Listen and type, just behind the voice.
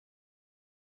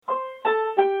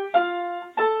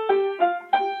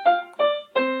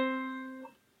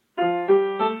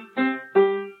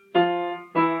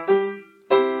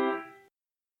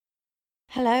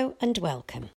Hello and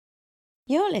welcome.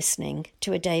 You're listening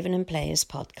to a Davenham and Players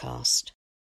podcast.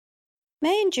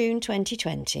 May and June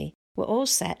 2020 were all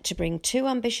set to bring two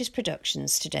ambitious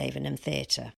productions to Davenham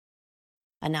Theatre.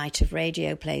 A night of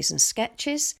radio plays and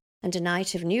sketches and a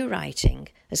night of new writing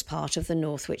as part of the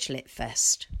Northwich Lit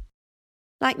Fest.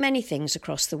 Like many things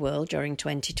across the world during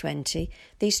 2020,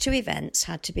 these two events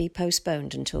had to be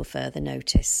postponed until further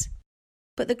notice.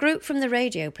 But the group from the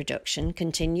radio production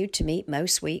continued to meet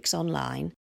most weeks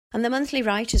online, and the monthly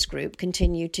writers group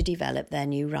continued to develop their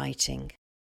new writing.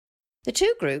 The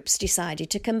two groups decided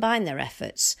to combine their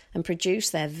efforts and produce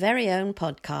their very own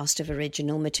podcast of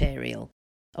original material,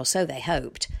 or so they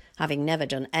hoped, having never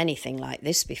done anything like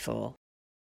this before.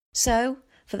 So,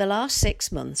 for the last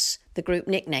 6 months, the group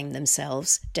nicknamed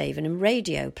themselves Davenham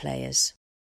Radio Players.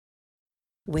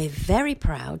 We're very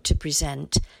proud to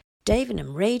present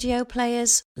Davenham Radio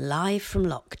Players live from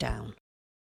lockdown.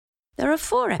 There are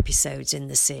 4 episodes in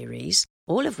the series,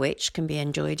 all of which can be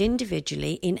enjoyed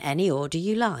individually in any order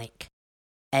you like.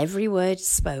 Every word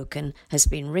spoken has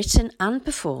been written and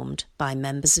performed by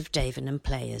members of Davenham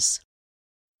Players.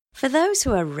 For those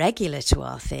who are regular to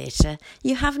our theatre,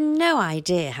 you have no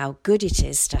idea how good it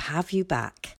is to have you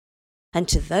back. And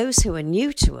to those who are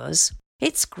new to us,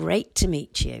 it's great to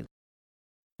meet you.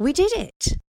 We did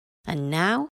it, and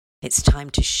now it's time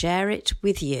to share it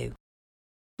with you.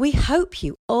 We hope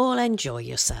you all enjoy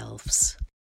yourselves.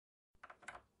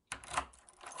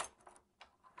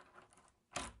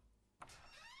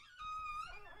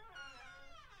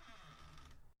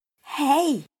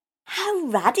 Hey, how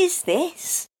rad is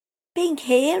this? Being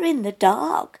here in the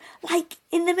dark, like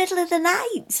in the middle of the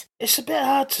night. It's a bit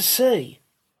hard to see,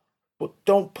 but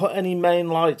don't put any main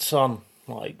lights on.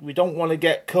 We don't want to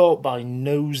get caught by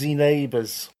nosy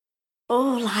neighbours.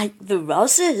 Oh, like the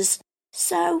Rozzers.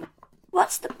 So,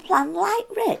 what's the plan like,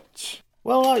 Rich?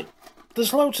 Well,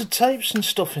 there's loads of tapes and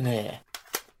stuff in here.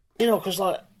 You know, 'cause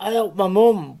I help my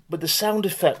mum with the sound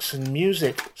effects and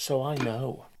music, so I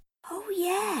know. Oh,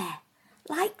 yeah,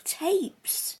 like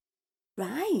tapes.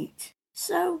 Right.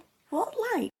 So, what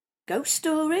like? Ghost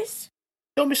stories?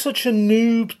 Don't be such a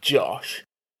noob, Josh.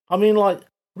 I mean,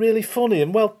 really funny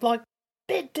and,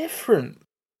 bit different.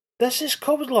 There's this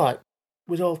cupboard,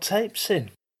 with all tapes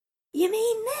in. You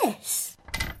mean this?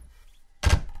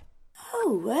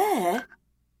 Oh, where?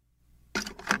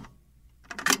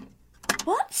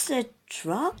 What's a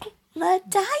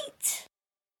troglodyte?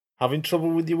 Having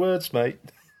trouble with your words, mate?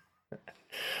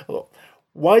 Look,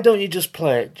 why don't you just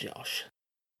play it, Josh?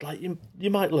 You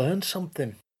might learn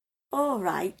something. All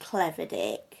right, clever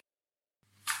Dick.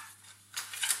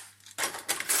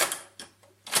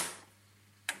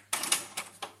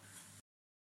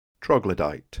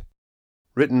 Troglodyte,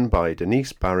 written by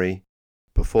Denise Barry,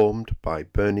 performed by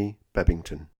Bernie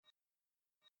Bebbington.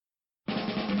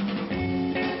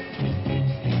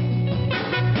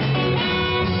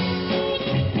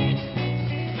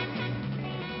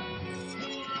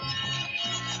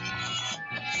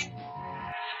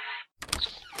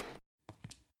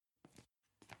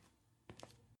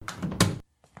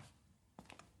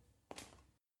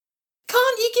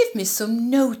 Can't you give me some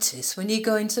notice when you're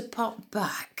going to pop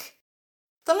back?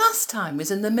 The last time was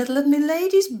in the middle of my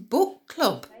lady's book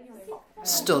club.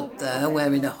 Stood there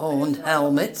wearing a horned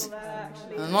helmet.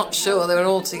 I'm not sure they were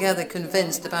altogether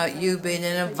convinced about you being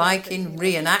in a Viking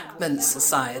reenactment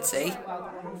society.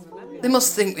 They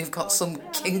must think we've got some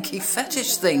kinky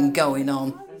fetish thing going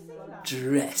on.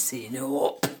 Dressing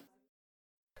up.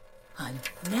 I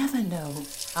never know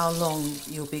how long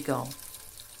you'll be gone.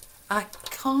 I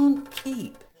can't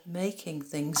keep making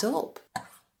things up.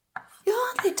 You're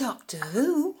hardly Doctor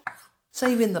Who,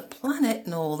 saving the planet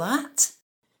and all that.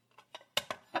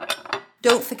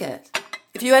 Don't forget,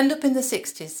 if you end up in the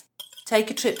 60s, take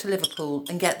a trip to Liverpool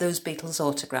and get those Beatles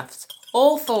autographs.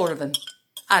 All 4 of them.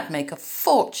 I'd make a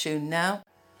fortune now.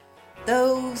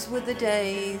 Those were the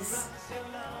days.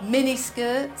 Mini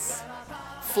skirts,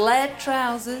 flared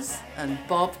trousers and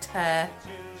bobbed hair.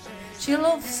 She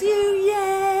loves you,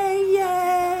 yeah,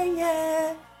 yeah,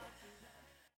 yeah.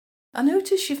 I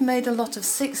notice you've made a lot of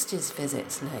 60s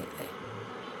visits lately.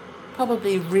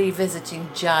 Probably revisiting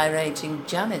gyrating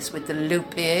Janice with the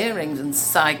loopy earrings and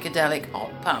psychedelic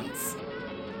hot pants.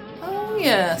 Oh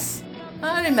yes,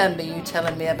 I remember you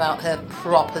telling me about her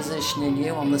propositioning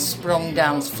you on the sprung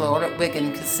dance floor at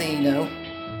Wigan Casino.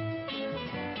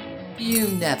 You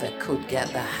never could get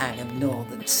the hang of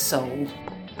Northern Soul.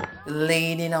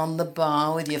 Leaning on the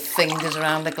bar with your fingers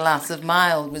around a glass of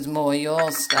mild was more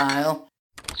your style.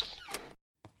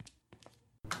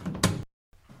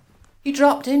 He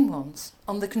dropped in once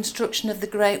on the construction of the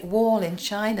Great Wall in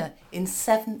China in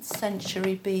 7th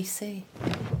century BC.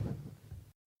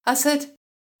 I said,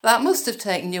 "That must have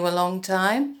taken you a long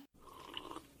time."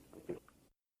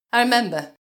 I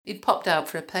remember he'd popped out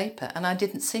for a paper and I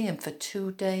didn't see him for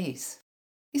 2 days.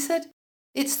 He said,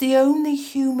 "It's the only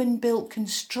human-built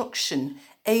construction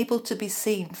able to be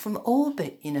seen from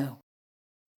orbit, you know."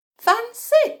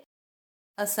 "Fancy,"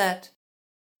 I said.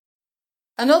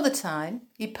 Another time,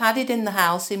 he padded in the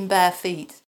house in bare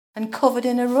feet and covered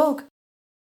in a rug.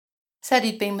 Said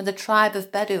he'd been with a tribe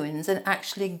of Bedouins and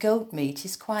actually goat meat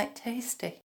is quite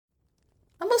tasty.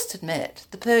 I must admit,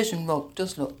 the Persian rug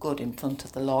does look good in front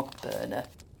of the log burner.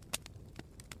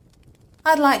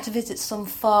 I'd like to visit some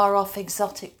far-off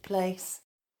exotic place,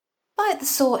 like the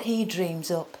sort he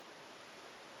dreams up.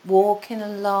 Walking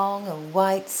along a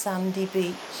white sandy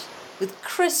beach with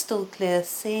crystal clear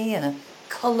sea and a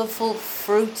colourful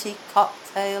fruity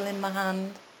cocktail in my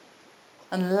hand,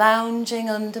 and lounging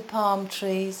under palm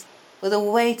trees with a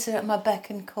waiter at my beck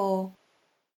and call.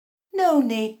 No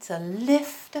need to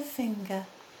lift a finger.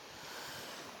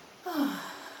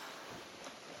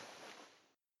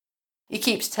 He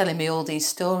keeps telling me all these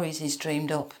stories he's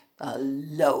dreamed up. A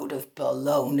load of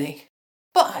baloney.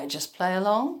 But I just play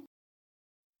along.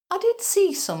 I did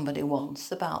see somebody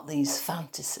once about these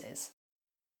fantasies.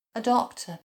 A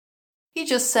doctor. He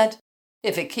just said,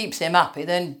 if it keeps him happy,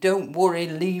 then don't worry,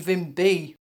 leave him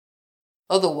be.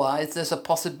 Otherwise, there's a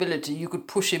possibility you could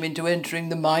push him into entering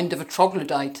the mind of a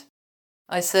troglodyte.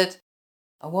 I said,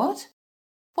 "A what?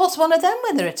 What's one of them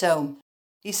when they're at home?"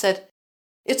 He said,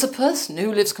 "It's a person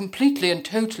who lives completely and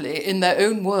totally in their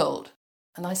own world."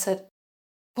 And I said,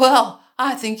 "Well,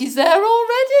 I think he's there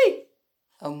already,"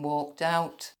 and walked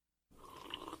out.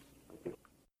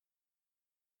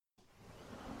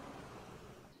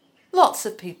 Lots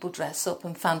of people dress up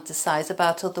and fantasise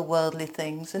about otherworldly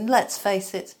things, and let's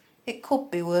face it, it could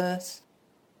be worse.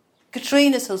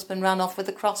 Katrina's husband ran off with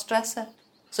a cross-dresser,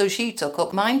 so she took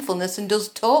up mindfulness and does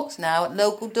talks now at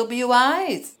local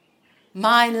WIs.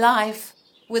 My life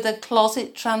with a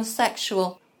closet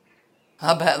transsexual.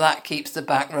 I bet that keeps the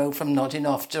back row from nodding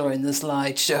off during the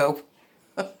slideshow.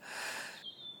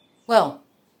 Well,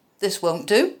 this won't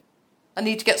do. I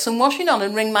need to get some washing on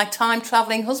and ring my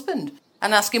time-travelling husband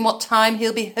and ask him what time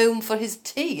he'll be home for his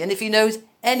tea and if he knows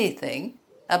anything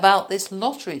about this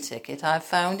lottery ticket I've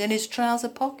found in his trouser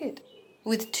pocket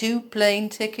with 2 plane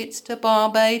tickets to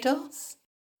Barbados.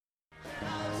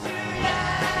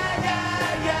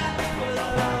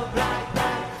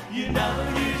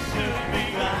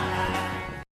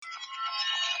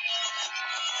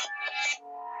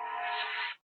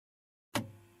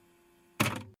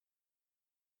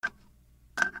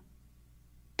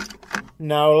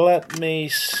 Now let me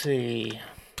see.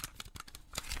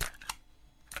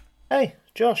 Hey,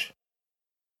 Josh.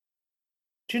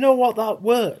 Do you know what that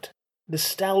word,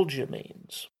 nostalgia,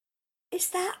 means?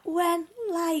 Is that when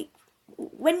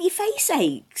your face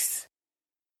aches?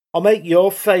 I'll make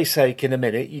your face ache in a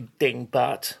minute, you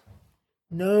dingbat.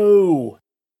 No,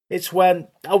 it's when...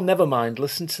 Oh, never mind,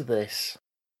 listen to this.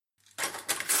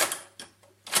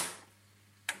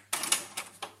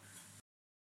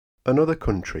 Another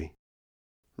Country.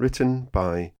 Written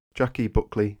by Jackie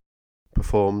Buckley.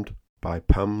 Performed by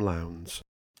Pam Lowndes.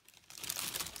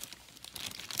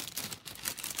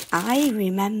 I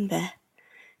remember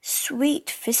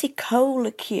sweet fizzy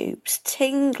cola cubes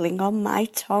tingling on my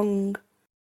tongue,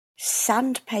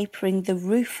 sandpapering the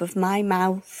roof of my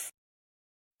mouth.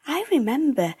 I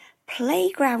remember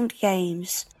playground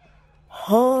games,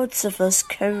 hordes of us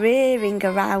careering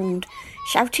around,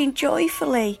 shouting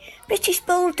joyfully, "British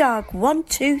Bulldog, 1,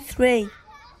 2, 3.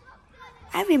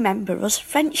 I remember us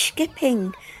French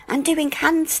skipping and doing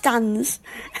handstands,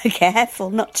 careful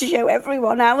not to show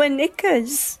everyone our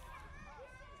knickers.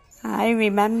 I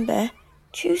remember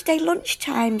Tuesday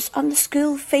lunchtimes on the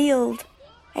school field,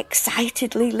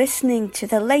 excitedly listening to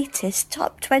the latest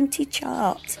top 20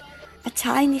 chart, a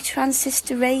tiny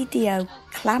transistor radio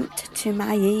clamped to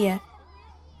my ear.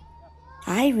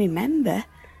 I remember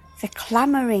the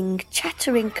clamouring,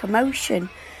 chattering commotion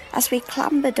as we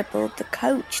clambered aboard the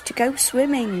coach to go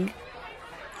swimming.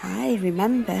 I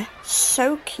remember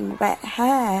soaking wet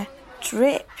hair,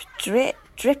 drip, drip,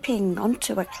 dripping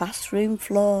onto a classroom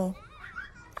floor.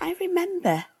 I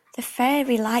remember the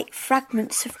fairy-like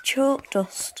fragments of chalk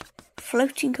dust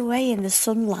floating away in the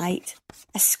sunlight,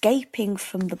 escaping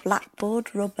from the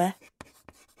blackboard rubber.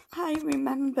 I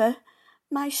remember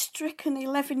my stricken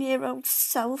 11-year-old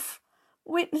self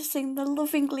witnessing the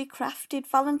lovingly crafted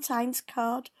Valentine's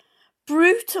card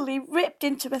brutally ripped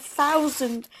into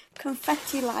 1,000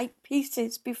 confetti-like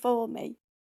pieces before me.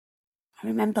 I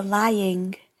remember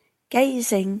lying,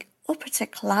 gazing up at a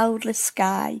cloudless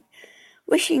sky,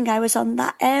 wishing I was on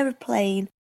that aeroplane,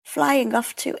 flying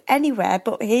off to anywhere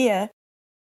but here.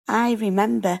 I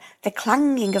remember the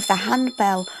clanging of the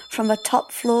handbell from a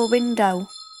top-floor window.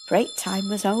 Break time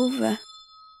was over.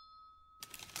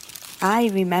 I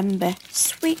remember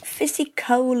sweet fizzy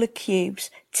cola cubes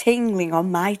tingling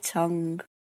on my tongue.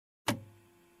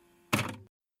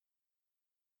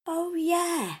 Oh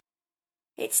yeah,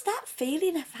 it's that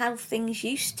feeling of how things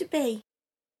used to be.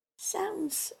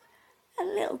 Sounds a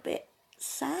little bit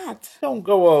sad. Don't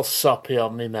go all soppy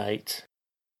on me, mate.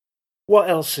 What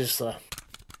else is there?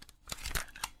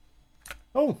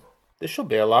 Oh, there should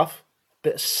be a laugh.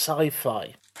 Bit of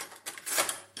sci-fi.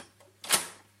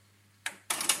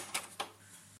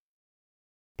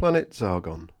 Planet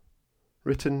Zargon.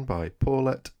 Written by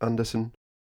Paulette Anderson.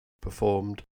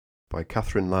 Performed by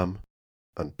Catherine Lamb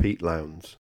and Pete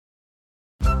Lowndes.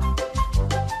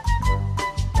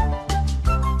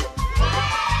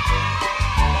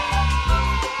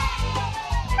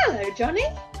 Hello, Johnny.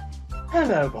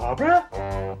 Hello,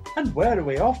 Barbara. And where are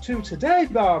we off to today,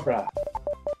 Barbara?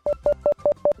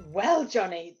 Well,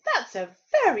 Johnny, that's a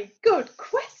very good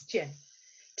question.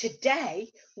 Today,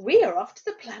 we are off to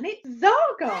the planet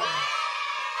Zargon.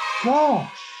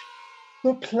 Gosh,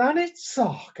 the planet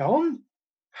Zargon?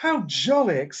 How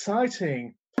jolly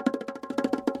exciting.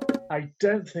 I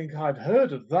don't think I've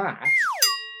heard of that.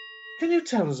 Can you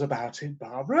tell us about it,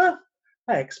 Barbara?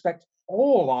 I expect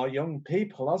all our young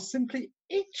people are simply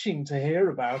itching to hear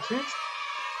about it.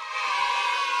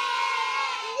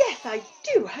 Yes, I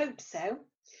do hope so.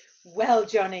 Well,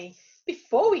 Johnny,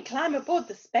 before we climb aboard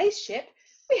the spaceship,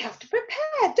 we have to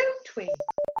prepare, don't we?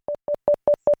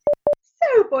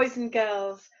 So, boys and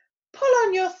girls, pull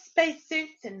on your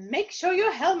spacesuits and make sure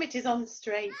your helmet is on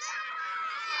straight.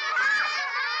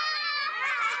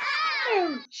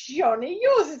 Oh, Johnny,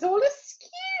 yours is all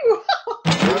askew.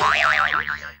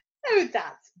 Oh,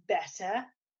 that's better.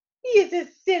 He is a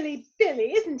silly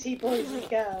Billy, isn't he, boys and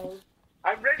girls?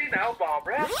 I'm ready now,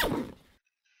 Barbara.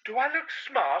 Do I look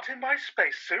smart in my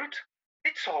spacesuit?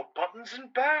 It's all buttons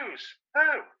and bows.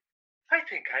 Oh, I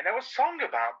think I know a song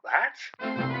about that.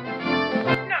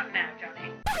 Not now,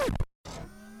 Johnny.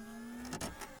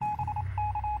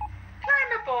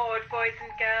 Climb aboard, boys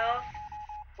and girls.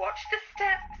 Watch the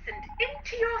steps and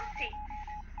into your seats.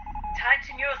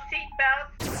 Tighten your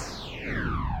seatbelts.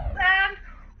 And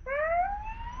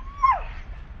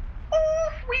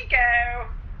off we go.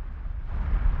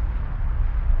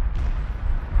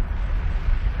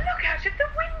 Look out of the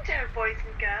window, boys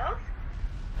and girls.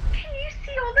 Can you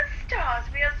see all the stars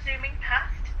we are zooming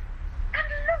past? And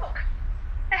look,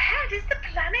 ahead is the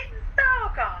planet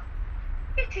Zargon.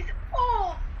 It is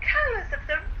all colours of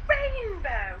the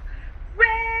rainbow.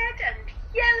 Red and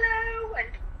yellow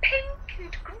and pink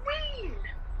and green.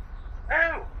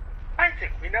 Oh, I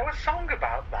think we know a song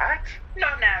about that.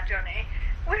 Not now, Johnny.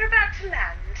 We're about to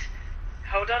land.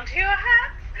 Hold on to your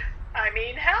hats. I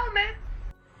mean helmets.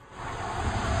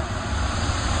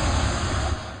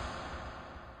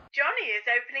 Johnny is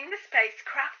opening the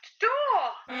spacecraft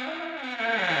door.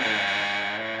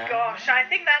 Gosh, I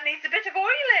think that needs a bit of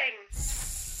oiling.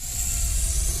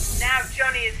 Now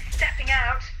Johnny is stepping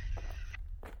out.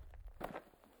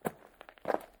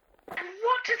 And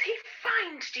what does he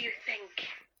find, do you think?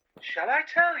 Shall I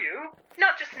tell you?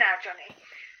 Not just now, Johnny.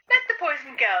 Let the boys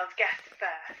and girls guess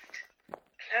first.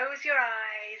 Close your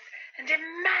eyes and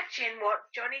imagine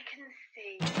what Johnny can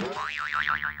see. Not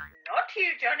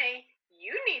you, Johnny.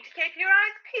 You need to keep your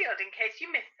eyes peeled in case you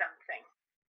miss something.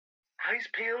 Eyes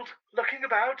peeled, looking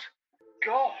about.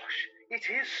 Gosh, it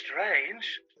is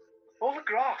strange. All the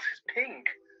grass is pink,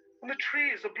 and the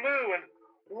trees are blue, and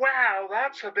wow,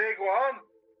 that's a big one.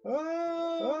 Oh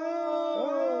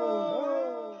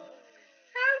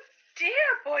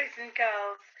dear, boys and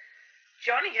girls.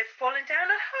 Johnny has fallen down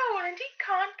a hole and he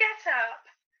can't get up.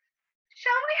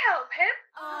 Shall we help him?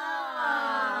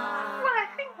 Well, I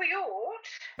think we ought.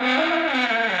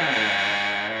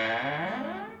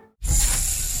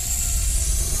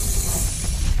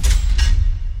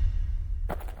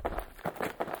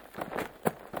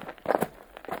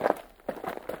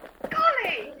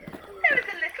 Golly, there is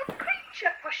a little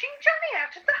creature pushing Johnny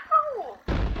out of the hole.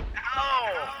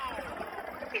 Ow!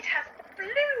 It has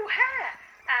blue hair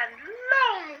and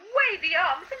long wavy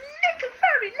arms and little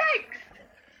furry legs.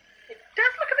 It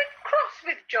does look a bit cross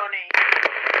with Johnny.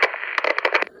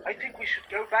 I think we should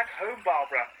go back home,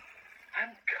 Barbara.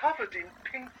 I'm covered in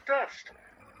pink dust,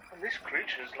 and this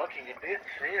creature's looking a bit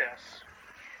fierce.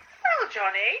 Well,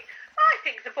 Johnny, I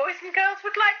think the boys and girls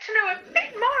would like to know a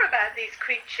bit more about these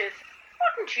creatures.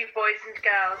 Wouldn't you, boys and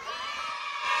girls?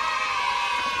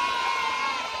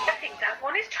 I think that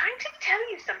one is trying to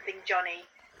tell you something, Johnny.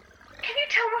 Can you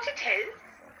tell what it is?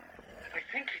 I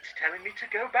think it's telling me to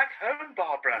go back home,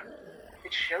 Barbara.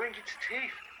 It's showing its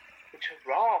teeth, which are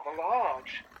rather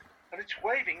large, and it's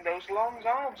waving those long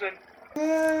arms and... Oh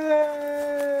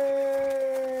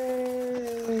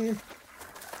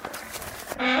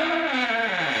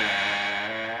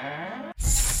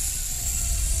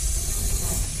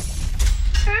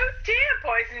dear,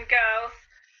 boys and girls.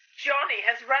 Johnny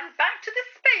has run back to the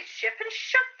spaceship and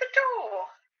shut the door.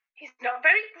 He's not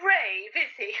very brave,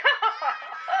 is he?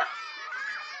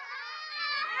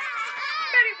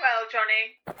 Very well,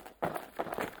 Johnny.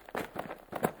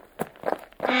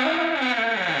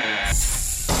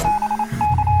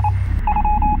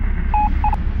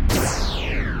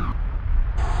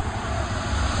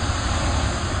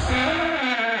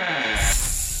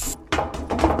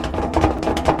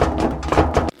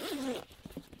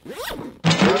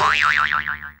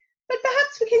 But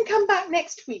perhaps we can come back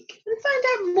next week and find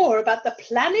out more about the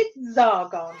planet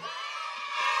Zargon.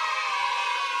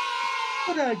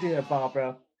 Good idea,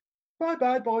 Barbara.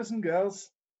 Bye-bye, boys and girls.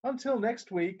 Until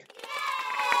next week.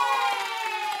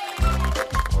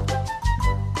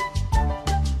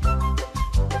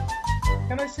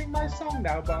 Can I sing my song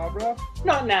now, Barbara?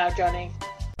 Not now, Johnny.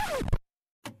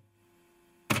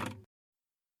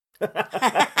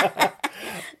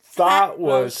 That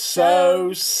was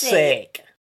so sick.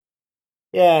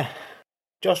 Yeah,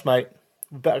 Josh, mate,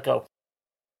 we better go.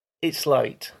 It's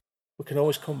late. We can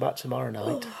always come back tomorrow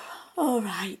night. All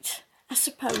right, I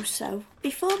suppose so.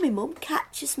 Before my mum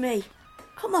catches me.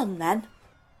 Come on then.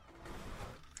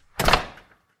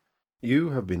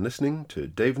 You have been listening to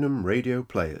Davenham Radio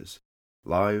Players,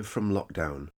 live from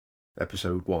lockdown,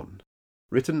 Episode 1,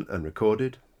 written and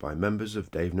recorded by members of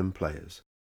Davenham Players.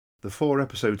 The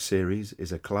 4-episode series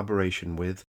is a collaboration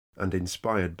with and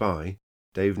inspired by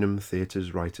Davenham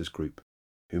Theatre's Writers Group,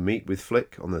 who meet with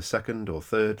Flick on the second or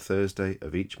third Thursday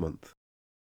of each month.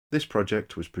 This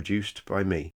project was produced by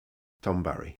me, Tom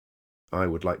Barry. I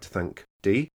would like to thank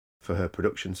Dee for her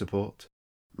production support,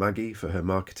 Maggie for her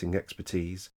marketing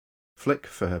expertise, Flick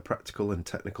for her practical and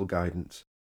technical guidance,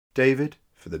 David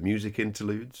for the music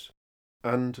interludes,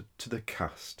 and to the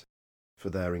cast for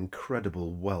their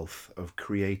incredible wealth of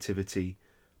creativity,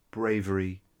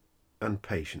 bravery, and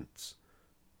patience,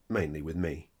 mainly with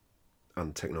me,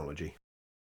 and technology.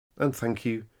 And thank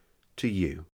you to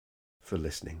you for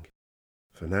listening.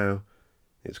 For now,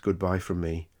 it's goodbye from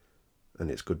me, and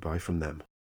it's goodbye from them.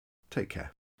 Take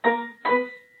care.